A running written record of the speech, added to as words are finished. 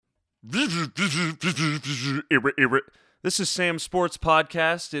This is Sam Sports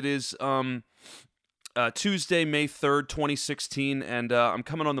Podcast. It is Tuesday, May 3rd, 2016, and I'm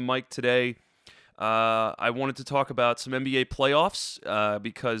coming on the mic today. I wanted to talk about some NBA playoffs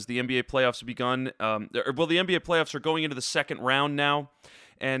because the NBA playoffs have begun. The NBA playoffs are going into the second round now,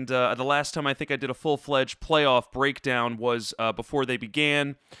 and the last time I think I did a full-fledged playoff breakdown was before they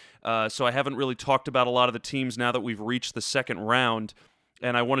began, so I haven't really talked about a lot of the teams now that we've reached the second round.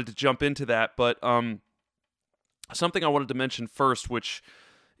 And I wanted to jump into that, but something I wanted to mention first, which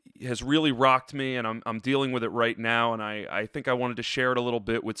has really rocked me, and I'm dealing with it right now, and I think I wanted to share it a little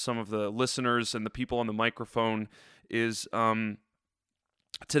bit with some of the listeners and the people on the microphone, is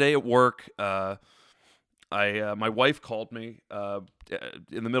today at work, my wife called me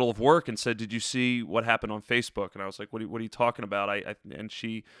in the middle of work and said, "Did you see what happened on Facebook?" And I was like, "What are you talking about?"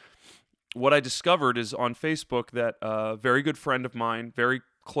 What I discovered is on Facebook that a very good friend of mine, very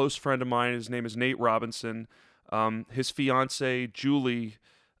close friend of mine, his name is Nate Robinson, his fiancee, Julie,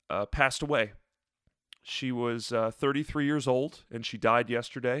 passed away. She was 33 years old, and she died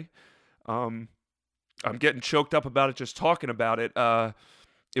yesterday. I'm getting choked up about it just talking about it.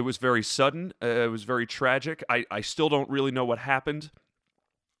 It was very sudden. It was very tragic. I still don't really know what happened.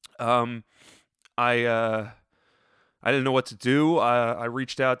 I didn't know what to do. I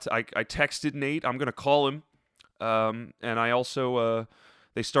reached out. I texted Nate. I'm going to call him. And I also,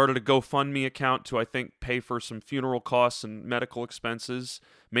 they started a GoFundMe account to, I think, pay for some funeral costs and medical expenses.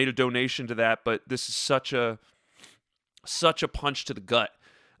 Made a donation to that, but this is such a punch to the gut.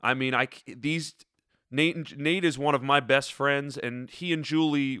 I mean, Nate is one of my best friends, and he and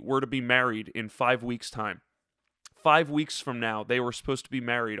Julie were to be married in 5 weeks' time. 5 weeks from now, they were supposed to be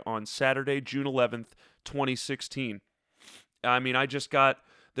married on Saturday, June 11th, 2016. I mean, I just got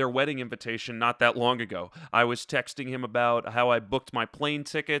their wedding invitation not that long ago. I was texting him about how I booked my plane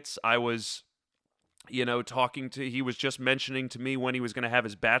tickets. I was, he was just mentioning to me when he was going to have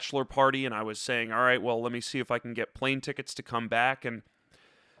his bachelor party, and I was saying, all right, well, let me see if I can get plane tickets to come back. And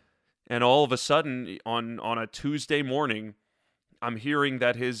all of a sudden, on a Tuesday morning, I'm hearing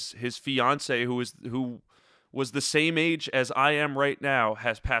that his fiance, who was the same age as I am right now,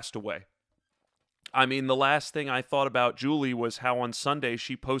 has passed away. I mean, the last thing I thought about Julie was how on Sunday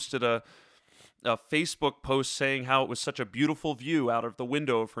she posted a Facebook post saying how it was such a beautiful view out of the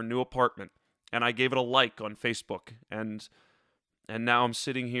window of her new apartment. And I gave it a like on Facebook. And now I'm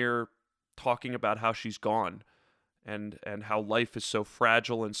sitting here talking about how she's gone and how life is so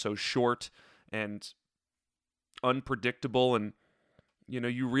fragile and so short and unpredictable. And,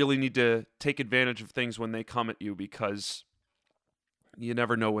 you really need to take advantage of things when they come at you because you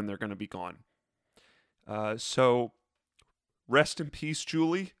never know when they're going to be gone. So rest in peace,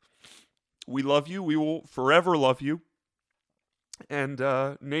 Julie. We love you. We will forever love you. And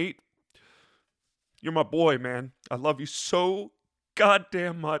Nate, you're my boy, man. I love you so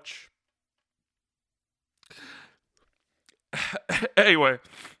goddamn much. Anyway,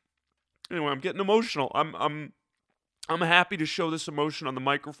 I'm getting emotional. I'm happy to show this emotion on the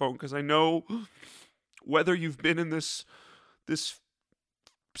microphone because I know whether you've been in this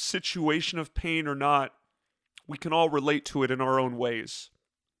situation of pain or not, we can all relate to it in our own ways.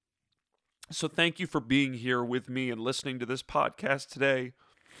 So thank you for being here with me and listening to this podcast today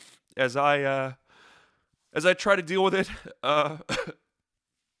as I try to deal with it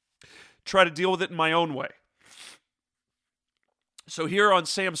in my own way. So here on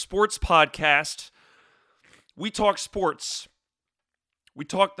Sam Sports Podcast, we talk sports. We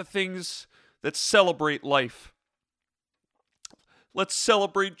talk the things that celebrate life. Let's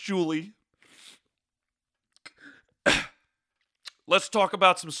celebrate Julie. Let's talk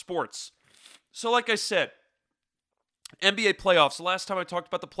about some sports. So like I said, NBA playoffs. The last time I talked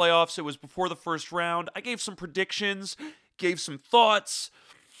about the playoffs, it was before the first round. I gave some predictions, gave some thoughts.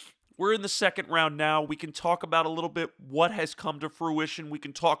 We're in the second round now. We can talk about a little bit what has come to fruition. We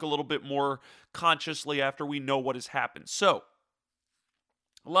can talk a little bit more consciously after we know what has happened. So,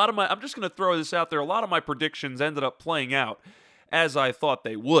 I'm just going to throw this out there. A lot of my predictions ended up playing out as I thought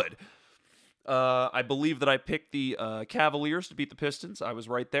they would. I believe that I picked the Cavaliers to beat the Pistons. I was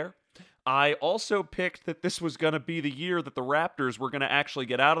right there. I also picked that this was going to be the year that the Raptors were going to actually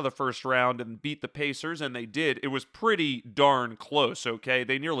get out of the first round and beat the Pacers, and they did. It was pretty darn close, okay?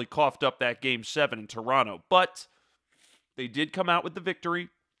 They nearly coughed up that Game 7 in Toronto, but they did come out with the victory,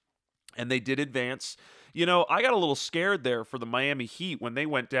 and they did advance. I got a little scared there for the Miami Heat when they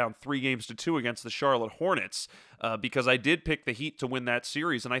went down 3-2 against the Charlotte Hornets because I did pick the Heat to win that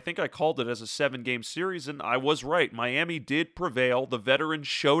series, and I think I called it as a 7-game series, and I was right. Miami did prevail. The veterans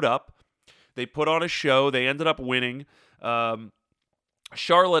showed up. They put on a show. They ended up winning.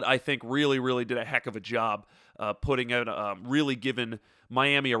 Charlotte, I think, really, really did a heck of a job putting out, really giving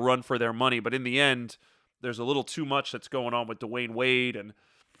Miami a run for their money. But in the end, there's a little too much that's going on with Dwayne Wade and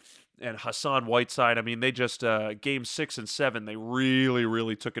Hassan Whiteside. I mean, they just game 6 and 7, they really,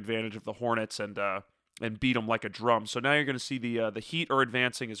 really took advantage of the Hornets and beat them like a drum. So now you're going to see the Heat are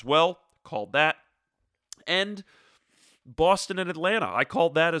advancing as well. Called that. And Boston and Atlanta, I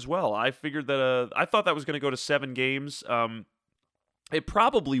called that as well. I figured that I thought that was going to go to 7 games. It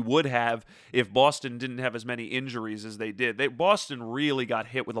probably would have if Boston didn't have as many injuries as they did. Boston really got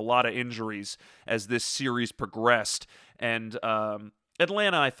hit with a lot of injuries as this series progressed. And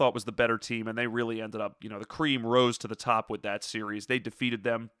Atlanta, I thought, was the better team, and they really ended up, the cream rose to the top with that series. They defeated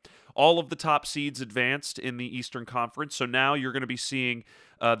them. All of the top seeds advanced in the Eastern Conference, so now you're going to be seeing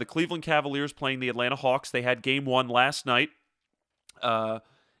the Cleveland Cavaliers playing the Atlanta Hawks. They had game 1 last night.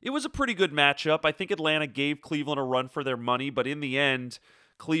 It was a pretty good matchup. I think Atlanta gave Cleveland a run for their money, but in the end,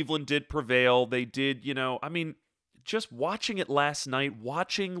 Cleveland did prevail. They did, just watching it last night,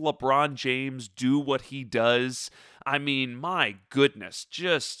 watching LeBron James do what he does, my goodness,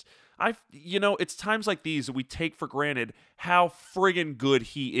 it's times like these that we take for granted how friggin' good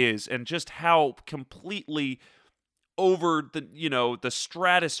he is and just how completely over the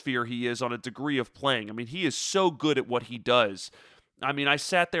stratosphere he is on a degree of playing. He is so good at what he does. I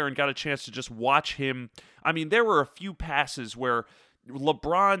sat there and got a chance to just watch him. There were a few passes where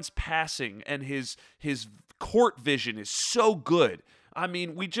LeBron's passing and his court vision is so good.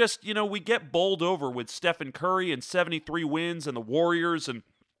 We just, we get bowled over with Stephen Curry and 73 wins and the Warriors, and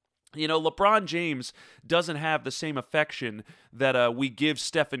LeBron James doesn't have the same affection that we give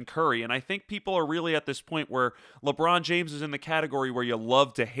Stephen Curry. And I think people are really at this point where LeBron James is in the category where you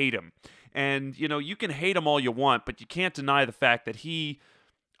love to hate him. And, you can hate him all you want, but you can't deny the fact that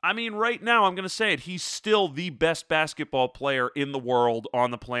right now, I'm going to say it, he's still the best basketball player in the world,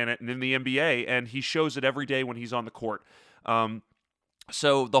 on the planet, and in the NBA, and he shows it every day when he's on the court.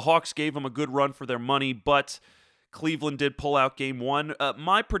 So the Hawks gave him a good run for their money, but Cleveland did pull out game 1.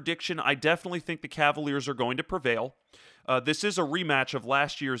 My prediction, I definitely think the Cavaliers are going to prevail. This is a rematch of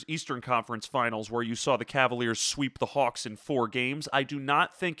last year's Eastern Conference Finals where you saw the Cavaliers sweep the Hawks in 4 games. I do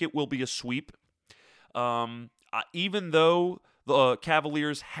not think it will be a sweep. Even though the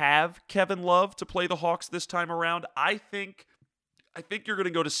Cavaliers have Kevin Love to play the Hawks this time around, I think you're going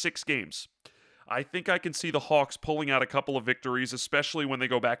to go to 6 games. I think I can see the Hawks pulling out a couple of victories, especially when they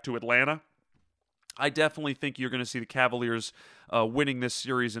go back to Atlanta. I definitely think you're going to see the Cavaliers winning this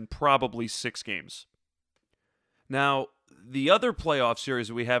series in probably 6 games. Now, the other playoff series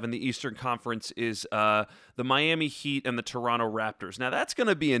that we have in the Eastern Conference is the Miami Heat and the Toronto Raptors. Now, that's going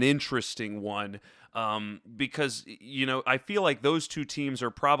to be an interesting one because, I feel like those two teams are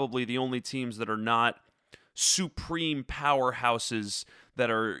probably the only teams that are not supreme powerhouses that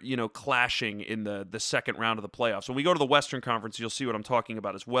are, clashing in the second round of the playoffs. When we go to the Western Conference, you'll see what I'm talking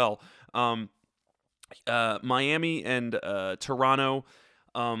about as well. Miami and Toronto,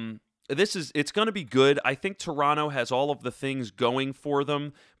 it's going to be good. I think Toronto has all of the things going for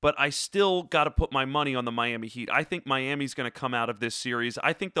them, but I still got to put my money on the Miami Heat. I think Miami's going to come out of this series.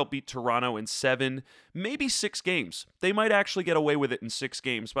 I think they'll beat Toronto in 7, maybe 6 games. They might actually get away with it in 6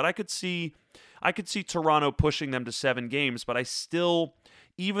 games, but I could see Toronto pushing them to 7 games, but I still,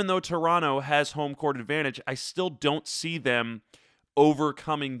 even though Toronto has home court advantage, I still don't see them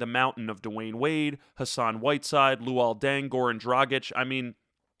overcoming the mountain of Dwayne Wade, Hassan Whiteside, Luol Deng, Goran Dragic.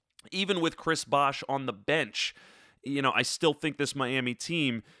 Even with Chris Bosh on the bench, I still think this Miami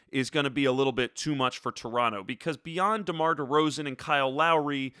team is going to be a little bit too much for Toronto because beyond DeMar DeRozan and Kyle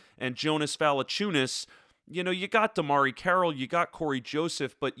Lowry and Jonas Valanciunas, you got Damari Carroll, you got Corey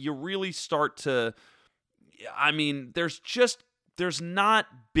Joseph, but you really start to, there's not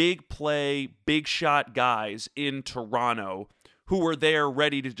big play, big shot guys in Toronto who are there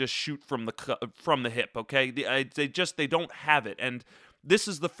ready to just shoot from the hip, okay? They don't have it, and this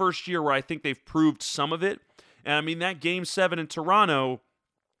is the first year where I think they've proved some of it. And that Game 7 in Toronto,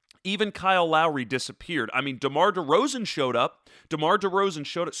 even Kyle Lowry disappeared. DeMar DeRozan showed up.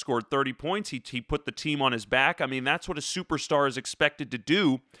 Scored 30 points. He put the team on his back. That's what a superstar is expected to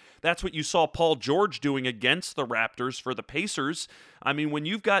do. That's what you saw Paul George doing against the Raptors for the Pacers. When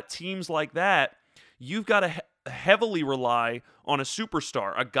you've got teams like that, you've got to heavily rely on a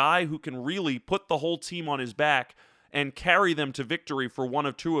superstar, a guy who can really put the whole team on his back and carry them to victory for 1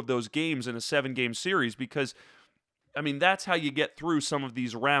 or 2 of those games in a 7-game series because, that's how you get through some of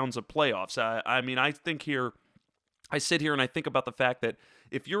these rounds of playoffs. I sit here and I think about the fact that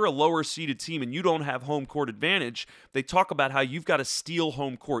if you're a lower-seeded team and you don't have home court advantage, they talk about how you've got to steal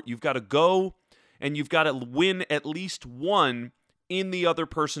home court. You've got to go and you've got to win at least one in the other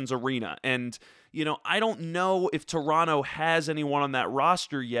person's arena. And, I don't know if Toronto has anyone on that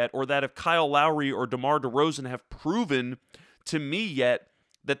roster yet, or that if Kyle Lowry or DeMar DeRozan have proven to me yet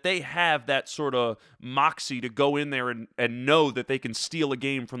that they have that sort of moxie to go in there and know that they can steal a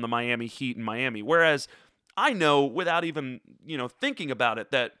game from the Miami Heat in Miami. Whereas I know, without even, thinking about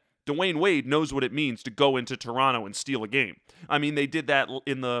it, that Dwayne Wade knows what it means to go into Toronto and steal a game. I mean, they did that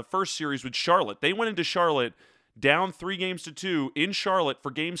in the first series with Charlotte. They went into Charlotte down 3-2 in Charlotte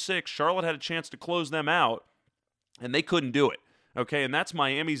for Game 6. Charlotte had a chance to close them out, and they couldn't do it. Okay, and that's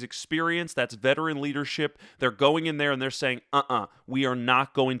Miami's experience. That's veteran leadership. They're going in there and they're saying, we are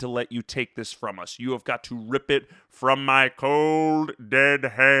not going to let you take this from us. You have got to rip it from my cold, dead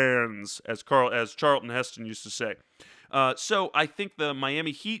hands, as Charlton Heston used to say. So I think the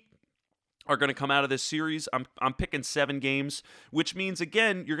Miami Heat are going to come out of this series. I'm picking 7 games, which means,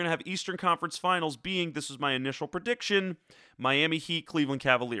 again, you're going to have Eastern Conference Finals being, this was my initial prediction, Miami Heat, Cleveland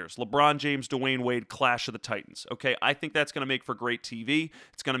Cavaliers. LeBron James, Dwayne Wade, clash of the Titans. Okay, I think that's going to make for great TV.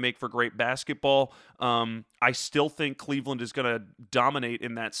 It's going to make for great basketball. I still think Cleveland is going to dominate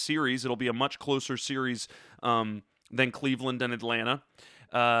in that series. It'll be a much closer series than Cleveland and Atlanta.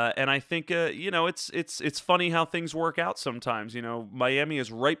 And I think, it's funny how things work out sometimes. Miami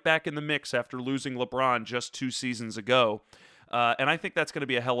is right back in the mix after losing LeBron just 2 seasons ago. And I think that's going to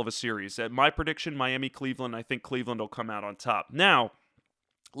be a hell of a series. My prediction, Miami-Cleveland, I think Cleveland will come out on top. Now,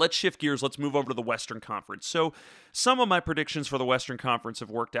 let's shift gears. Let's move over to the Western Conference. So some of my predictions for the Western Conference have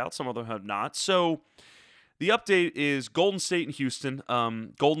worked out. Some of them have not. So the update is Golden State and Houston.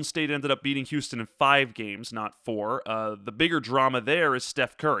 Golden State ended up beating Houston in 5 games, not 4. The bigger drama there is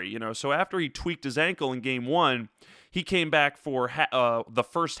Steph Curry. So after he tweaked his ankle in Game 1, he came back for the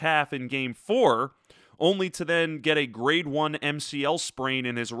first half in Game 4, only to then get a grade 1 MCL sprain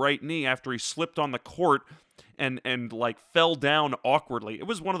in his right knee after he slipped on the court and fell down awkwardly. It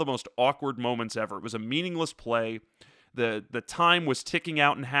was one of the most awkward moments ever. It was a meaningless play. The time was ticking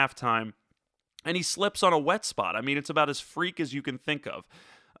out in halftime. And he slips on a wet spot. I mean, it's about as freak as you can think of.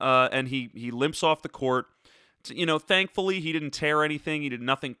 And he limps off the court. Thankfully, he didn't tear anything. He did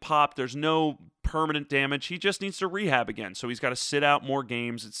nothing pop. There's no permanent damage. He just needs to rehab again. So he's got to sit out more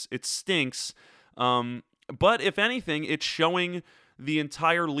games. It stinks. But if anything, it's showing the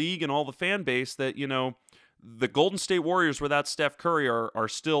entire league and all the fan base that, the Golden State Warriors without Steph Curry are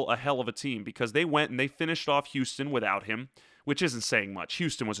still a hell of a team, because they went and they finished off Houston without him, which isn't saying much.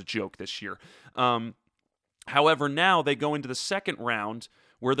 Houston was a joke this year. However, now they go into the second round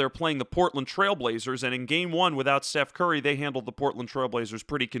where they're playing the Portland Trailblazers, and in Game 1 without Steph Curry, they handled the Portland Trailblazers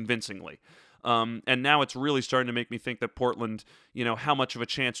pretty convincingly. And now it's really starting to make me think that Portland, how much of a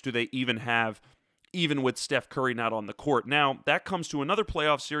chance do they even have, even with Steph Curry not on the court? Now, that comes to another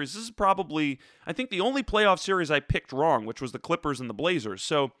playoff series. This is probably, I think, the only playoff series I picked wrong, which was the Clippers and the Blazers.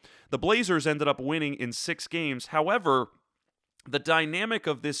 So the Blazers ended up winning in 6 games. However, the dynamic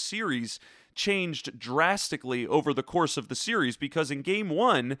of this series changed drastically over the course of the series, because in Game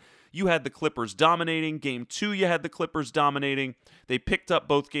 1, you had the Clippers dominating. Game 2, you had the Clippers dominating. They picked up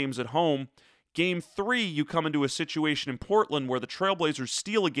both games at home. Game 3, you come into a situation in Portland where the Trailblazers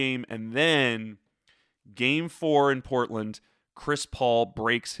steal a game, and then Game 4 in Portland, Chris Paul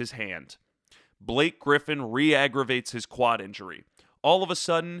breaks his hand. Blake Griffin re-aggravates his quad injury. All of a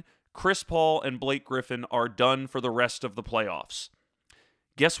sudden, Chris Paul and Blake Griffin are done for the rest of the playoffs.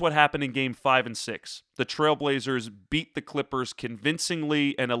 Guess what happened in Game 5 and 6? The Trailblazers beat the Clippers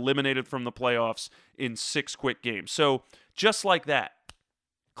convincingly and eliminated from the playoffs in 6 quick games. So, just like that,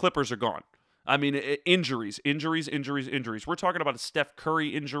 Clippers are gone. I mean, injuries. We're talking about a Steph Curry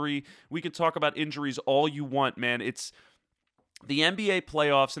injury. We could talk about injuries all you want, man. It's the NBA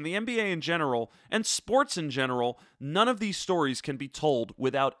playoffs and the NBA in general, and sports in general. None of these stories can be told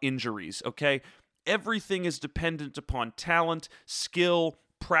without injuries, okay? Everything is dependent upon talent, skill,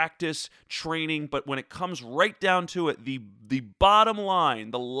 practice, training, but when it comes right down to it, the bottom line,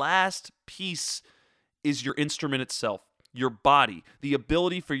 the last piece is your instrument itself. Your body, the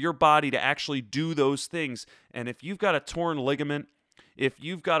ability for your body to actually do those things. And if you've got a torn ligament, if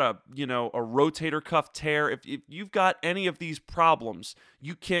you've got a rotator cuff tear, if you've got any of these problems,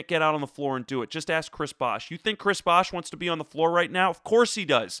 you can't get out on the floor and do it. Just ask Chris Bosh. You think Chris Bosh wants to be on the floor right now? Of course he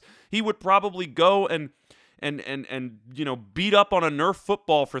does. He would probably go and beat up on a Nerf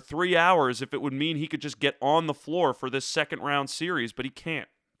football for 3 hours if it would mean he could just get on the floor for this second round series, but he can't,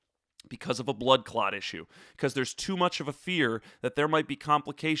 because of a blood clot issue, because there's too much of a fear that there might be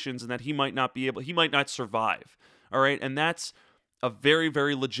complications and that he might not survive. All right, and that's a very,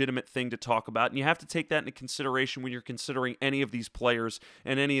 very legitimate thing to talk about, and you have to take that into consideration when you're considering any of these players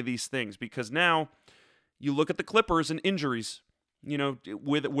and any of these things, because now you look at the Clippers and injuries.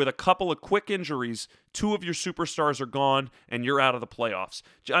 with a couple of quick injuries, two of your superstars are gone, and you're out of the playoffs.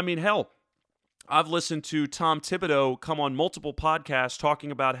 I mean, hell, I've listened to Tom Thibodeau come on multiple podcasts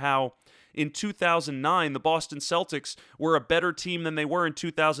talking about how in 2009, the Boston Celtics were a better team than they were in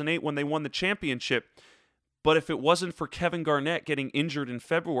 2008 when they won the championship. But if it wasn't for Kevin Garnett getting injured in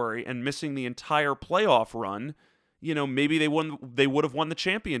February and missing the entire playoff run, maybe they would have won the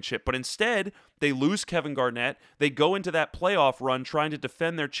championship. But instead, they lose Kevin Garnett. They go into that playoff run trying to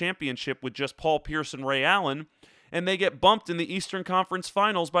defend their championship with just Paul Pierce and Ray Allen, and they get bumped in the Eastern Conference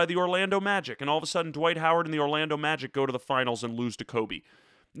Finals by the Orlando Magic. And all of a sudden, Dwight Howard and the Orlando Magic go to the finals and lose to Kobe.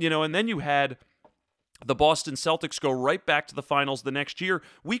 And then you had the Boston Celtics go right back to the finals the next year.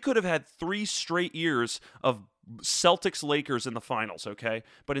 We could have had 3 straight years of Celtics-Lakers in the finals, okay?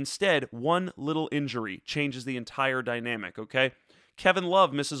 But instead, one little injury changes the entire dynamic, okay? Kevin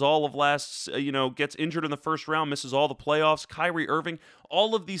Love misses all of gets injured in the first round, misses all the playoffs. Kyrie Irving,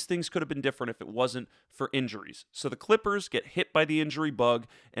 all of these things could have been different if it wasn't for injuries. So the Clippers get hit by the injury bug,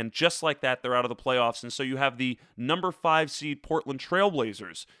 and just like that, they're out of the playoffs. And so you have the number 5 seed Portland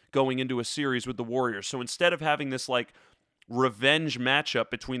Trailblazers going into a series with the Warriors. So instead of having this revenge matchup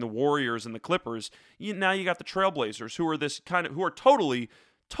between the Warriors and the Clippers, now you got the Trailblazers, who are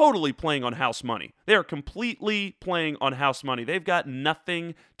totally playing on house money. They are completely playing on house money. They've got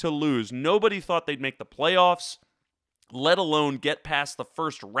nothing to lose. Nobody thought they'd make the playoffs, let alone get past the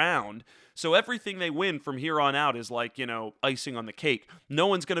first round. So everything they win from here on out is icing on the cake. No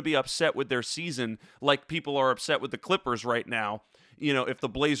one's going to be upset with their season like people are upset with the Clippers right now, if the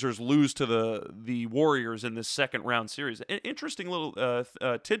Blazers lose to the Warriors in this second round series. An interesting little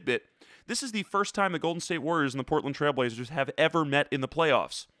tidbit. This is the first time the Golden State Warriors and the Portland Trailblazers have ever met in the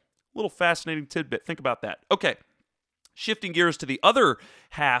playoffs. A little fascinating tidbit. Think about that. Okay, shifting gears to the other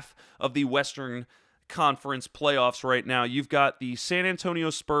half of the Western Conference playoffs right now, you've got the San Antonio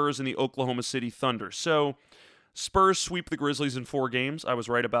Spurs and the Oklahoma City Thunder. So Spurs sweep the Grizzlies in 4 games. I was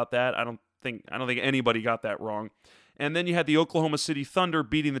right about that. I don't think anybody got that wrong. And then you had the Oklahoma City Thunder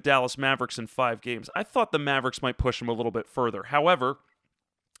beating the Dallas Mavericks in 5 games. I thought the Mavericks might push them a little bit further. However,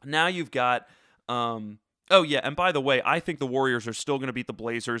 now you've got and by the way, I think the Warriors are still going to beat the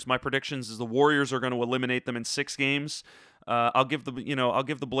Blazers. My predictions is the Warriors are going to eliminate them in 6 games. I'll give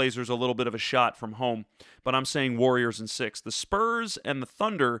the Blazers a little bit of a shot from home, but I'm saying Warriors in 6. The Spurs and the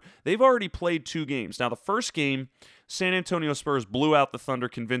Thunder, they've already played 2 games. Now the first game, San Antonio Spurs blew out the Thunder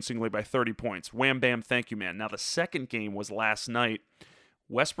convincingly by 30 points. Wham bam, thank you, man. Now the second game was last night.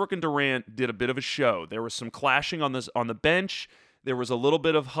 Westbrook and Durant did a bit of a show. There was some clashing on the bench. There was a little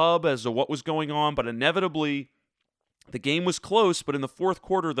bit of hub as to what was going on, but inevitably the game was close. But in the fourth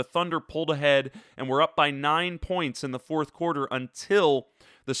quarter, the Thunder pulled ahead and were up by 9 points in the fourth quarter until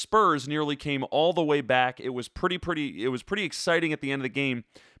the Spurs nearly came all the way back. It was pretty exciting at the end of the game,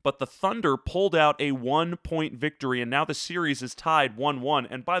 but the Thunder pulled out a 1-point victory, and now the series is tied 1-1.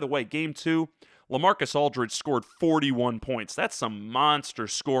 And by the way, Game 2, LaMarcus Aldridge scored 41 points. That's some monster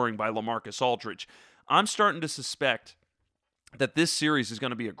scoring by LaMarcus Aldridge. I'm starting to suspect that this series is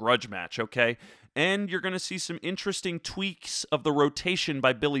going to be a grudge match, okay? And you're going to see some interesting tweaks of the rotation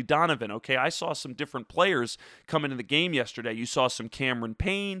by Billy Donovan, okay? I saw some different players come into the game yesterday. You saw some Cameron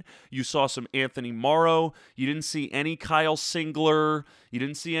Payne. You saw some Anthony Morrow. You didn't see any Kyle Singler. You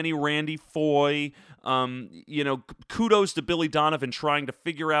didn't see any Randy Foye. Kudos to Billy Donovan trying to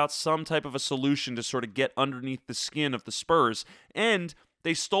figure out some type of a solution to sort of get underneath the skin of the Spurs. And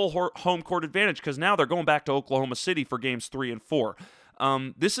they stole home court advantage because now they're going back to Oklahoma City for games 3 and 4.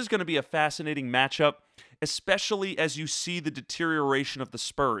 This is going to be a fascinating matchup, especially as you see the deterioration of the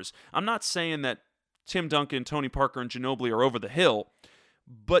Spurs. I'm not saying that Tim Duncan, Tony Parker, and Ginobili are over the hill,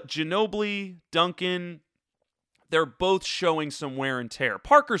 but Ginobili, Duncan, they're both showing some wear and tear.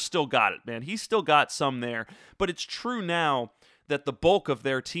 Parker's still got it, man. He's still got some there, but it's true now that the bulk of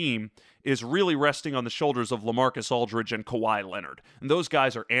their team is really resting on the shoulders of LaMarcus Aldridge and Kawhi Leonard. And those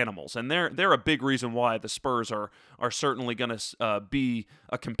guys are animals. And they're a big reason why the Spurs are certainly going to be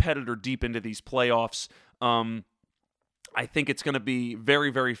a competitor deep into these playoffs. I think it's going to be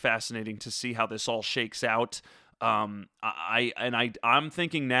very, very fascinating to see how this all shakes out. I'm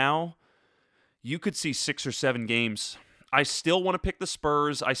thinking now you could see 6 or 7 games. I still want to pick the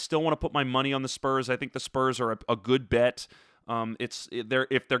Spurs. I still want to put my money on the Spurs. I think the Spurs are a good bet.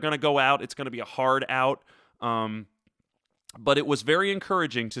 If they're going to go out, it's going to be a hard out. But it was very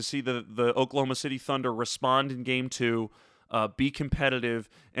encouraging to see the Oklahoma City Thunder respond in Game 2, be competitive,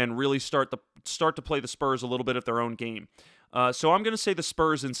 and really start to play the Spurs a little bit at their own game. So I'm going to say the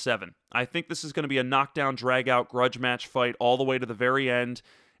Spurs in 7. I think this is going to be a knockdown, drag-out, grudge match fight all the way to the very end,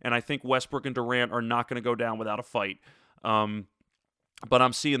 and I think Westbrook and Durant are not going to go down without a fight. but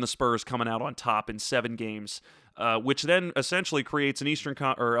I'm seeing the Spurs coming out on top in 7 games, which then essentially creates an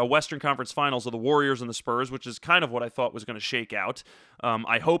a Western Conference Finals of the Warriors and the Spurs, which is kind of what I thought was going to shake out.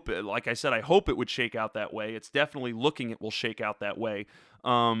 I hope, like I said, I hope it would shake out that way. It's definitely looking it will shake out that way.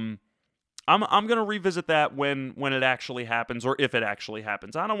 I'm going to revisit that when it actually happens, or if it actually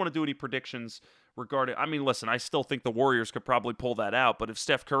happens. I don't want to do any predictions regarding. I mean, listen, I still think the Warriors could probably pull that out, but if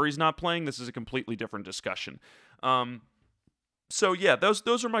Steph Curry's not playing, this is a completely different discussion. So yeah,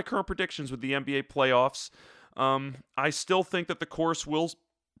 those are my current predictions with the NBA playoffs. I still think that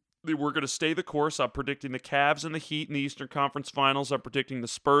we're going to stay the course. I'm predicting the Cavs and the Heat in the Eastern Conference Finals. I'm predicting the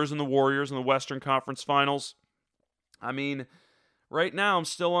Spurs and the Warriors in the Western Conference Finals. I mean, right now I'm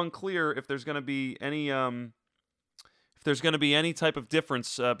still unclear if there's going to be any type of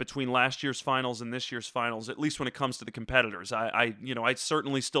difference between last year's finals and this year's finals, at least when it comes to the competitors. I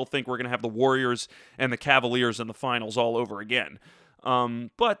certainly still think we're going to have the Warriors and the Cavaliers in the finals all over again.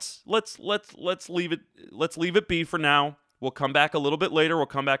 But let's leave it be for now. We'll come back a little bit later. We'll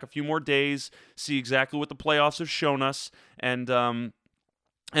come back a few more days, see exactly what the playoffs have shown us, and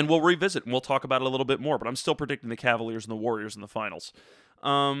we'll revisit and we'll talk about it a little bit more. But I'm still predicting the Cavaliers and the Warriors in the finals.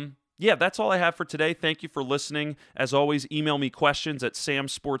 Yeah, that's all I have for today. Thank you for listening. As always, email me questions at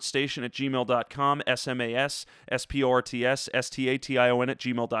samsportstation@gmail.com,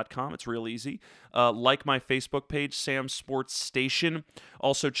 SAMSPORTSSTATION@gmail.com. It's real easy. Like my Facebook page, Sam Sports Station.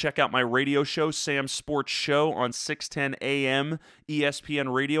 Also, check out my radio show, Sam Sports Show, on 610 AM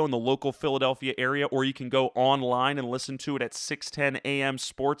ESPN Radio in the local Philadelphia area, or you can go online and listen to it at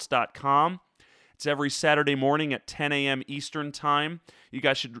 610amsports.com. It's every Saturday morning at 10 a.m. Eastern Time. You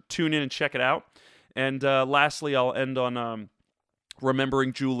guys should tune in and check it out. And lastly, I'll end on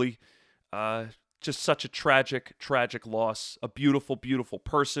remembering Julie. Just such a tragic, tragic loss. A beautiful, beautiful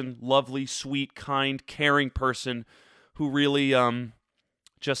person. Lovely, sweet, kind, caring person who really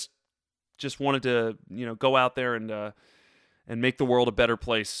just wanted to go out there and make the world a better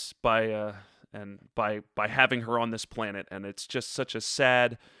place by having her on this planet. And it's just such a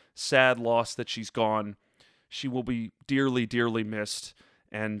sad loss that she's gone. She will be dearly, dearly missed.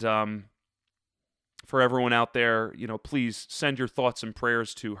 And for everyone out there, please send your thoughts and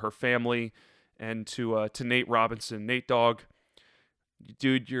prayers to her family and to Nate Robinson. Nate Dogg,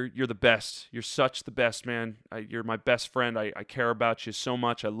 dude, you're the best. You're such the best, man. You're my best friend. I care about you so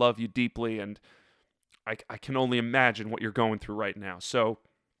much. I love you deeply, and I can only imagine what you're going through right now. So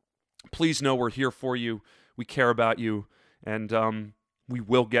please know we're here for you. We care about you, and we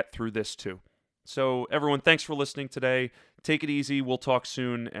will get through this too. So everyone, thanks for listening today. Take it easy. We'll talk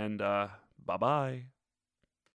soon, and bye-bye.